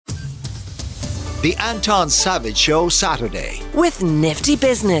The Anton Savage Show Saturday. With Nifty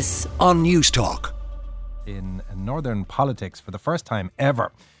Business On News Talk. In northern politics, for the first time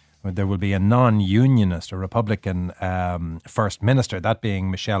ever, there will be a non-unionist, a Republican First Minister, that being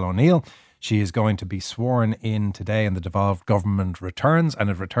Michelle O'Neill. She is going to be sworn in today, and the devolved government returns,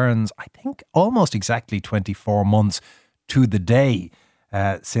 and it returns, I think, almost exactly 24 months to the day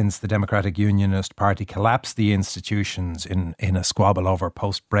since the Democratic Unionist Party collapsed the institutions in a squabble over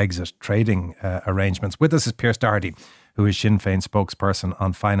post-Brexit trading arrangements. With us is Pearse Doherty, who is Sinn Féin spokesperson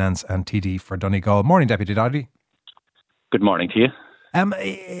on finance and TD for Donegal. Morning, Deputy Doherty. Good morning to you.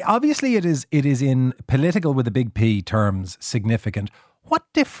 Obviously, it is in political, with a big P, terms significant. What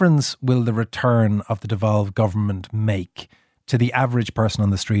difference will the return of the devolved government make to the average person on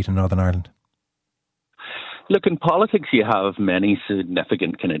the street in Northern Ireland? Look, in politics, you have many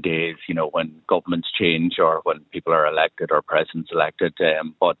significant kind of days, when governments change or when people are elected or presidents elected.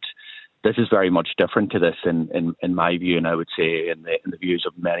 But this is very much different to this in my view, and I would say in the views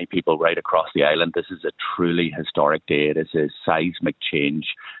of many people right across the island. This is a truly historic day. It is a seismic change,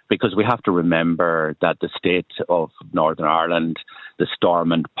 because we have to remember that the state of Northern Ireland, the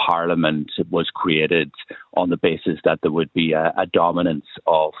Stormont Parliament, was created on the basis that there would be a dominance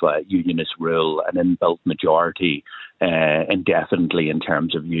of unionist rule, an inbuilt majority indefinitely in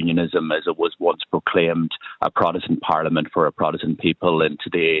terms of unionism, as it was once proclaimed, a Protestant Parliament for a Protestant people. And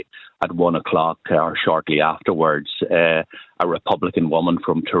today, at 1 o'clock or shortly afterwards, a Republican woman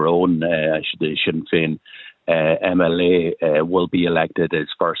from Tyrone, the Sinn Féin MLA, will be elected as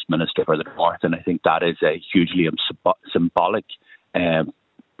First Minister for the North. And I think that is a hugely symbolic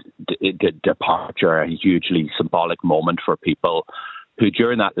departure, a hugely symbolic moment for people who,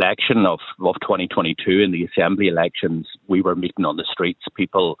 during that election of 2022, in the Assembly elections, we were meeting on the streets,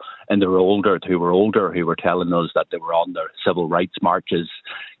 people who were older, who were telling us that they were on their civil rights marches.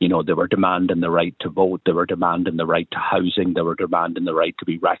 They were demanding the right to vote, they were demanding the right to housing, they were demanding the right to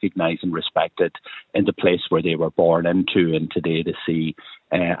be recognised and respected in the place where they were born into. And today to see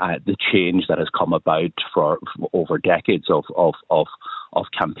the change that has come about for over decades of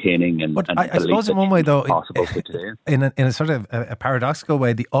campaigning and I suppose in one way, though, in a sort of a paradoxical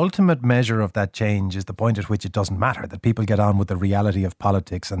way, the ultimate measure of that change is the point at which it doesn't matter, that people get on with the reality of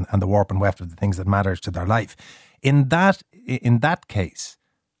politics and the warp and weft of the things that matters to their life. In that case,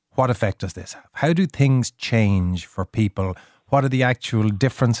 what effect does this have? How do things change for people? What are the actual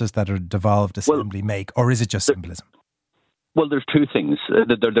differences that a devolved assembly make, or is it just symbolism? Well, there's two things.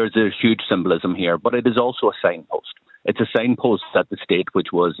 There's a huge symbolism here, but it is also a signpost. It's a signpost that the state, which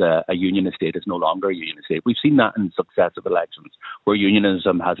was a unionist state, is no longer a unionist state. We've seen that in successive elections where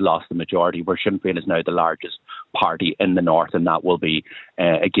unionism has lost the majority, where Sinn Féin is now the largest party in the North, and that will be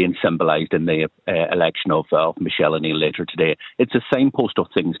again symbolised in the election of Michelle O'Neill later today. It's a signpost of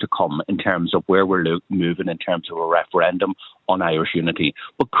things to come in terms of where we're moving in terms of a referendum on Irish unity.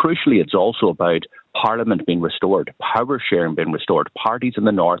 But crucially, it's also about Parliament being restored, power sharing being restored, parties in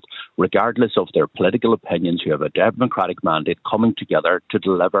the North, regardless of their political opinions, who have a democratic mandate, coming together to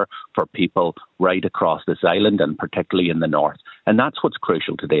deliver for people right across this island and particularly in the North. And that's what's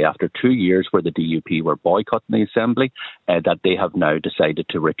crucial today, after 2 years where the DUP were boycotting the Assembly, that they have now decided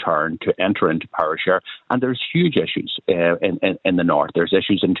to return, to enter into power share. And there's huge issues in the North. There's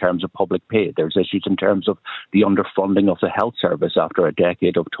issues in terms of public pay. There's issues in terms of the underfunding of the health service after a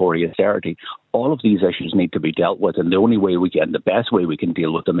decade of Tory austerity. All of these issues need to be dealt with, and the only way the best way we can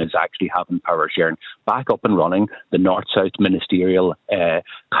deal with them is actually having power sharing back up and running, the North-South Ministerial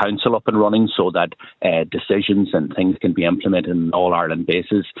Council up and running, so that decisions and things can be implemented on an all-Ireland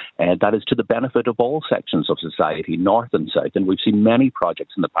basis. That is to the benefit of all sections of society, North and South. And we've seen many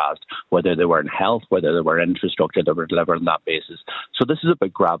projects in the past, whether they were in health, whether they were in infrastructure, that were delivered on that basis. So this is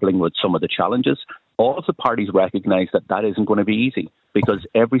about grappling with some of the challenges. All of the parties recognise that isn't going to be easy, because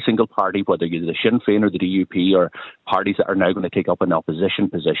every single party, whether you're the Sinn Féin or the DUP or parties that are now going to take up an opposition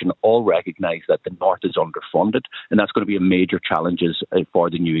position, all recognise that the North is underfunded, and that's going to be a major challenge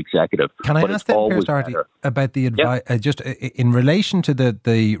for the new executive. Can I ask then, Pearse Doherty, about the advice, just in relation to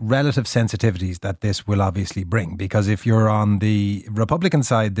the relative sensitivities that this will obviously bring? Because if you're on the Republican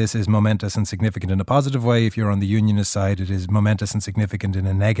side, this is momentous and significant in a positive way. If you're on the Unionist side, it is momentous and significant in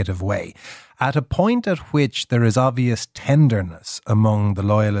a negative way. At a point at which there is obvious tenderness among the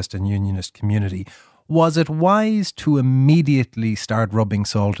loyalist and unionist community, was it wise to immediately start rubbing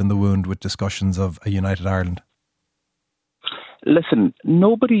salt in the wound with discussions of a united Ireland? Listen,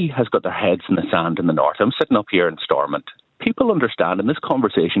 nobody has got their heads in the sand in the North. I'm sitting up here in Stormont. People understand, and this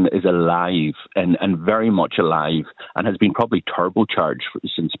conversation is alive and very much alive, and has been probably turbocharged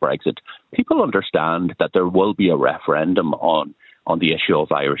since Brexit. People understand that there will be a referendum on on the issue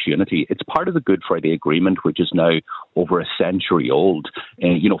of Irish unity. It's part of the Good Friday Agreement, which is now over a century old.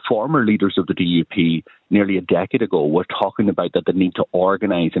 Former leaders of the DUP nearly a decade ago were talking about that they need to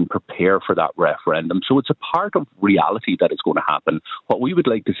organise and prepare for that referendum. So it's a part of reality that is going to happen. What we would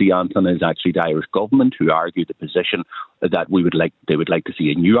like to see, Anton, is actually the Irish government who argue the position that they would like to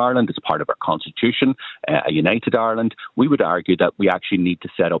see a new Ireland as part of our constitution, a united Ireland. We would argue that we actually need to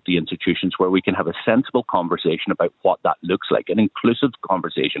set up the institutions where we can have a sensible conversation about what that looks like, an inclusive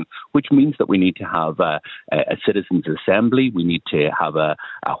conversation, which means that we need to have a citizens' assembly. We need to have a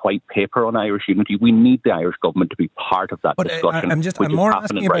white paper on Irish unity. We need the Irish government to be part of that discussion, I'm more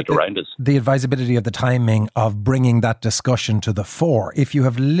asking about the advisability of the timing of bringing that discussion to the fore. If you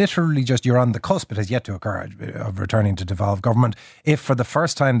have literally you're on the cusp, it has yet to occur, of returning to devolved government. If for the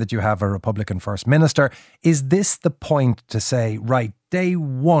first time that you have a Republican First Minister, is this the point to say, right, day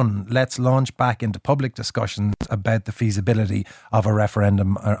one, let's launch back into public discussions about the feasibility of a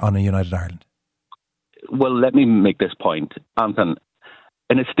referendum on a united Ireland? Well, let me make this point, Anton.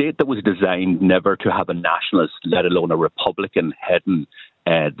 In a state that was designed never to have a nationalist, let alone a Republican, heading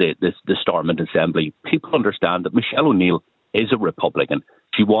the Stormont Assembly, people understand that Michelle O'Neill is a Republican.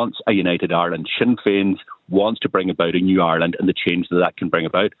 She wants a united Ireland. Sinn Féin wants to bring about a new Ireland and the change that can bring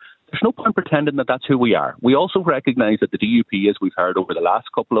about. There's no point pretending that that's who we are. We also recognise that the DUP, as we've heard over the last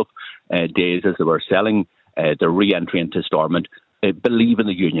couple of days as they were selling their re-entry into Stormont, believe in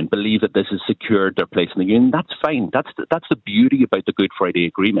the union, believe that this has secured their place in the union. That's fine. That's the beauty about the Good Friday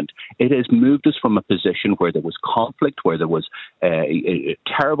Agreement. It has moved us from a position where there was conflict, where there was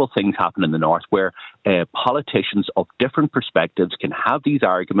terrible things happen in the north, where politicians of different perspectives can have these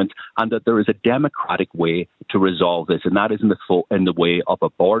arguments, and that there is a democratic way to resolve this, and that is in the way of a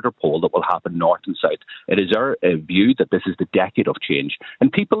border poll that will happen north and south. It is our view that this is the decade of change.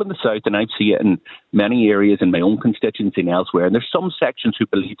 And people in the south, and I see it in many areas in my own constituency and elsewhere, and there's some sections who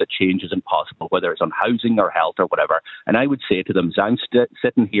believe that change is impossible, whether it's on housing or health or whatever. And I would say to them, as I'm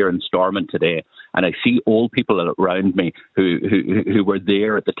sitting here in Stormont today, and I see old people around me who were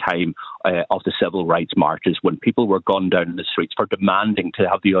there at the time of the civil rights marches, when people were gunned down in the streets for demanding to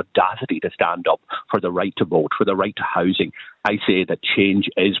have the audacity to stand up for the right to vote, for the right to housing. I say that change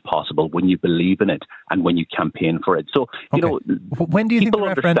is possible when you believe in it and when you campaign for it. So, when do you people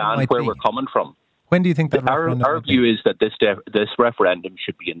think the referendum understand might where be? we're coming from. When do you think that our view is that this referendum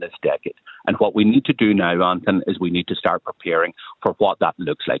should be in this decade? And what we need to do now, Anton, is we need to start preparing for what that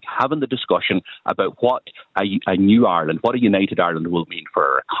looks like, having the discussion about what a new Ireland, what a united Ireland will mean for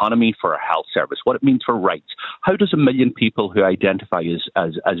our economy, for our health service, what it means for rights. How does 1 million people who identify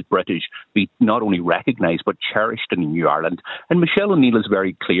as British be not only recognised but cherished in a new Ireland? And Michelle O'Neill is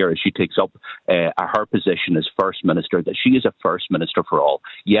very clear as she takes up her position as First Minister that she is a First Minister for all.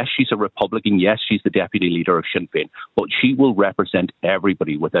 Yes, she's a Republican. Yes, she's the Deputy Leader of Sinn Féin, but she will represent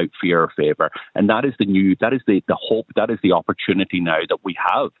everybody without fear or favour. And that is the hope, that is the opportunity now that we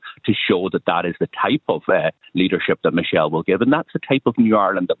have to show that is the type of leadership that Michelle will give. And that's the type of new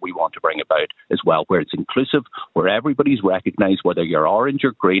Ireland that we want to bring about as well, where it's inclusive, where everybody's recognised, whether you're orange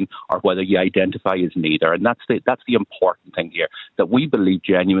or green or whether you identify as neither. And that's the important thing here, that we believe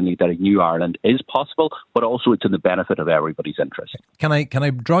genuinely that a new Ireland is possible, but also it's in the benefit of everybody's interest. Can I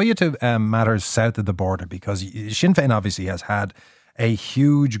draw you to matters south of the border? Because Sinn Féin obviously has had a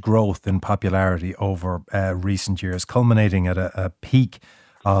huge growth in popularity over recent years, culminating at a peak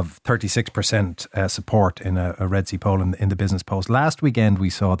of 36% support in a Red C poll in the Business Post. Last weekend, we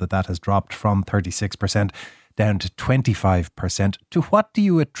saw that has dropped from 36% down to 25%. To what do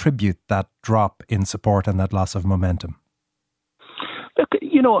you attribute that drop in support and that loss of momentum? Look,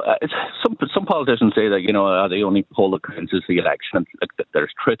 some politicians say that, they only poll that counts is the election. And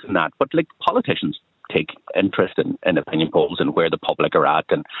there's truth in that. But politicians take interest in opinion polls and where the public are at.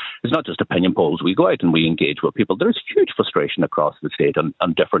 And it's not just opinion polls. We go out and we engage with people. There's huge frustration across the state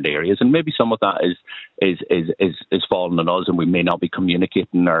on different areas. And maybe some of that is falling on us, and we may not be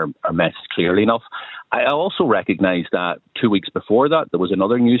communicating our message clearly enough. I also recognise that 2 weeks before that, there was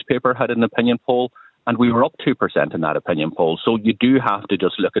another newspaper had an opinion poll, and we were up 2% in that opinion poll. So you do have to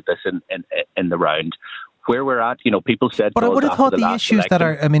just look at this in the round. Where we're at, people said... But I would have thought the issues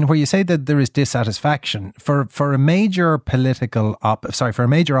election, where you say that there is dissatisfaction, for a major for a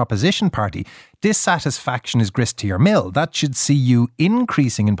major opposition party, dissatisfaction is grist to your mill. That should see you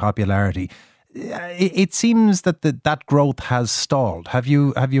increasing in popularity. It seems that growth has stalled. Have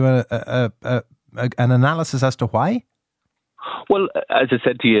you an analysis as to why? Well, as I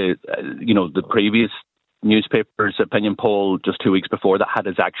said to you, the previous newspaper's opinion poll just 2 weeks before that had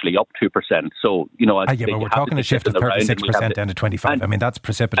us actually up 2%. So, but we're talking a shift of 36% down to 25%. That's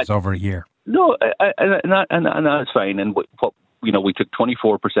precipitous over a year. No, and that's fine. And what we took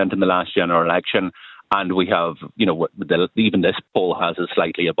 24% in the last general election. And we have, even this poll has us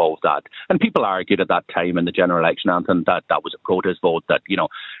slightly above that. And people argued at that time in the general election, Anton, that was a protest vote, that,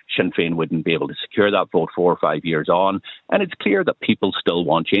 Sinn Féin wouldn't be able to secure that vote 4 or 5 years on. And it's clear that people still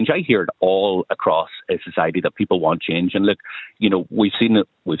want change. I hear it all across society that people want change. And look, we've seen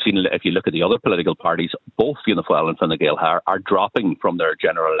if you look at the other political parties, both Fianna Fáil and Fine Gael are dropping from their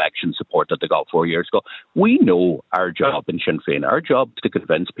general election support that they got 4 years ago. We know our job in Sinn Féin. Our job is to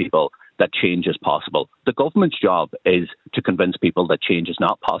convince people that change is possible. The government's job is to convince people that change is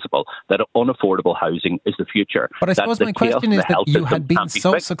not possible, that unaffordable housing is the future. But I suppose my question is that you had been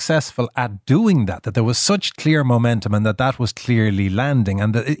so successful at doing that there was such clear momentum and that was clearly landing.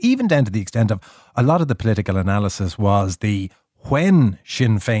 And even down to the extent of a lot of the political analysis was when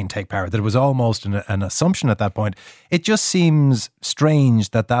Sinn Féin take power, that it was almost an assumption at that point. It just seems strange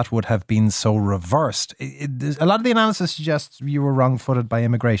that would have been so reversed. A lot of the analysis suggests you were wrong-footed by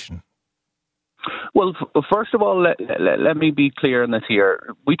immigration. Well, first of all, let me be clear on this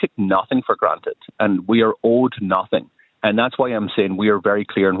here. We take nothing for granted and we are owed nothing. And that's why I'm saying we are very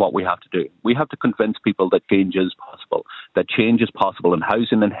clear in what we have to do. We have to convince people that change is possible, in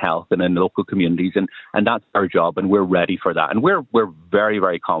housing and health and in local communities. And that's our job, and we're ready for that. And we're very,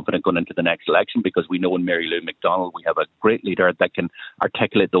 very confident going into the next election because we know in Mary Lou McDonald we have a great leader that can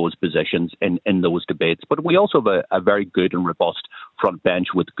articulate those positions in those debates. But we also have a very good and robust front bench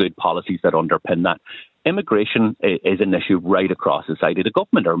with good policies that underpin that. Immigration is an issue right across society. The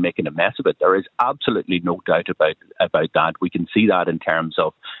government are making a mess of it. There is absolutely no doubt about that. We can see that in terms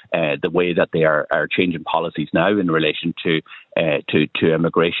of the way that they are changing policies now in relation to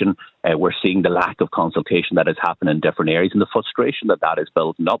immigration. We're seeing the lack of consultation that has happened in different areas and the frustration that is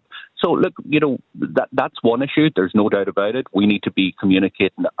building up. So, look, that's one issue. There's no doubt about it. We need to be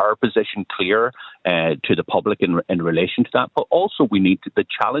communicating our position clear to the public in relation to that. But also the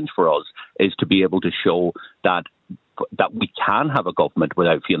challenge for us is to be able to show that we can have a government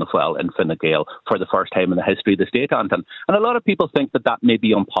without Fianna Fáil and Fine Gael for the first time in the history of the state, Anton. And a lot of people think that may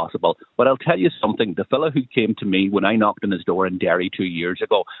be impossible. But I'll tell you something. The fellow who came to me when I knocked on his door in Derry 2 years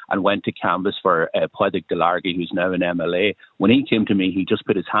ago and went to canvass for Pádraig Delargy, who's now an MLA, when he came to me, he just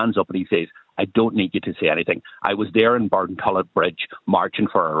put his hands up and he says, I don't need you to say anything. I was there in Barntullet Bridge marching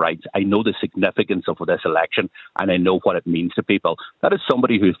for our rights. I know the significance of this election and I know what it means to people. That is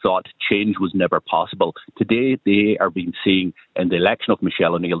somebody who thought change was never possible. Today, they are being seen in the election of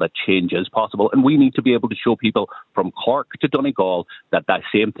Michelle O'Neill that change is possible. And we need to be able to show people from Cork to Donegal that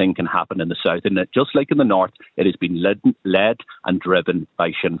same thing can happen in the south. And that just like in the north, it has been led and driven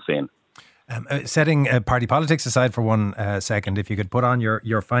by Sinn Féin. Setting party politics aside for one second, if you could put on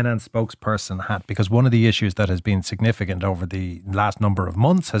your finance spokesperson hat, because one of the issues that has been significant over the last number of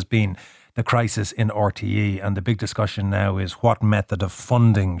months has been the crisis in RTE, and the big discussion now is what method of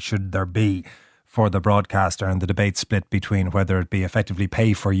funding should there be for the broadcaster, and the debate split between whether it be effectively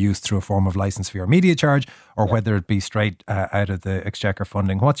pay for use through a form of licence fee or media charge, or whether it be straight out of the Exchequer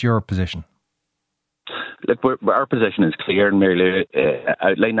funding. What's your position? Look, our position is clear, and Mary Lou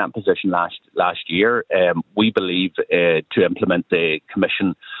outlined that position last year. We believe to implement the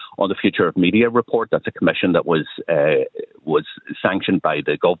Commission on the Future of Media report. That's a commission that was sanctioned by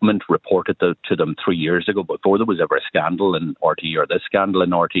the government, reported to them 3 years ago before there was ever a scandal in RTE or this scandal in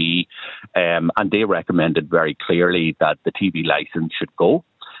RTE. And they recommended very clearly that the TV licence should go.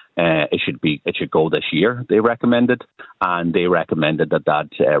 It should go this year, they recommended, and they recommended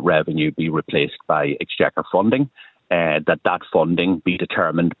that revenue be replaced by Exchequer funding, that funding be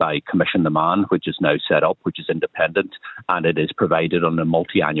determined by Commission the Man, which is now set up, which is independent, and it is provided on a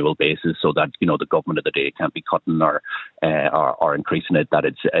multi-annual basis so that the government of the day can't be cutting or increasing it, that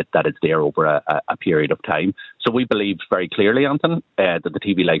it's there over a period of time. So we believe very clearly, Anton, that the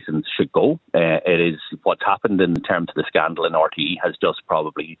TV licence should go. It is what's happened in terms of the scandal in RTE has just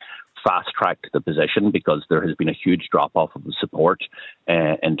probably fast-tracked the position because there has been a huge drop-off of the support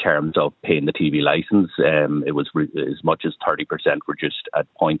in terms of paying the TV licence. It was as much as 30% reduced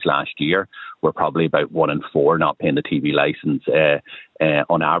at points last year. We're probably about 1 in 4 not paying the TV licence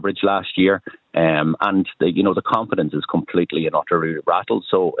on average last year. And the confidence is completely and utterly rattled.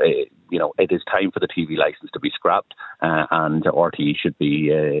 So, it is time for the TV licence to be scrapped and RTE should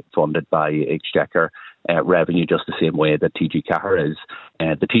be funded by Exchequer revenue just the same way that TG Cahir is.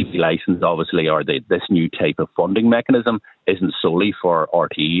 The TV licence, obviously, or this new type of funding mechanism isn't solely for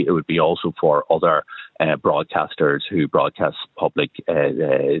RTE. It would be also for other broadcasters who broadcast public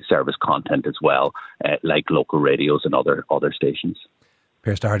service content as well, like local radios and other stations.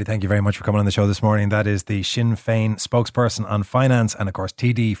 Pearse Doherty, thank you very much for coming on the show this morning. That is the Sinn Féin spokesperson on finance and, of course,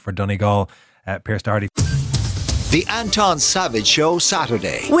 TD for Donegal, Pearse Doherty. The Anton Savage Show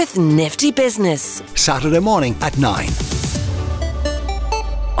Saturday. with Nifty Business. Saturday morning at 9.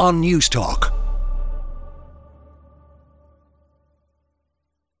 On News Talk.